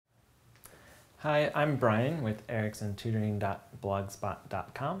Hi, I'm Brian with Erickson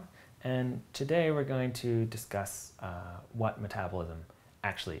tutoring.blogspot.com, and today we're going to discuss what metabolism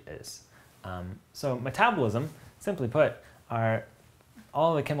actually is. So metabolism, simply put, are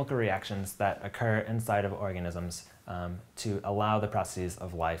all the chemical reactions that occur inside of organisms to allow the processes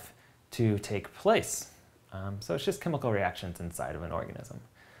of life to take place. So it's just chemical reactions inside of an organism.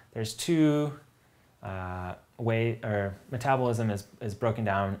 There's two metabolism is broken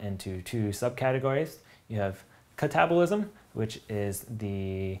down into two subcategories. You have catabolism, which is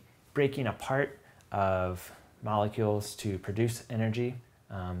the breaking apart of molecules to produce energy.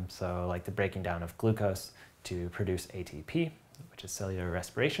 So like the breaking down of glucose to produce ATP, which is cellular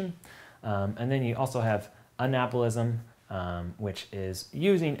respiration. And then you also have anabolism, which is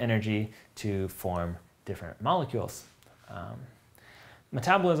using energy to form different molecules.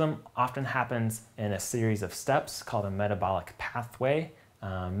 Metabolism often happens in a series of steps called a metabolic pathway.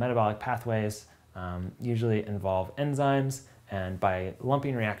 Metabolic pathways usually involve enzymes, and by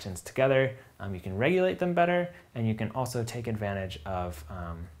lumping reactions together, you can regulate them better, and you can also take advantage of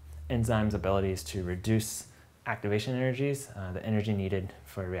enzymes' abilities to reduce activation energies, the energy needed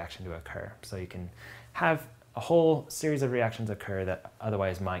for a reaction to occur. So you can have a whole series of reactions occur that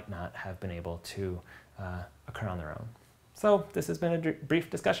otherwise might not have been able to occur on their own. So this has been a brief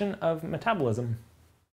discussion of metabolism.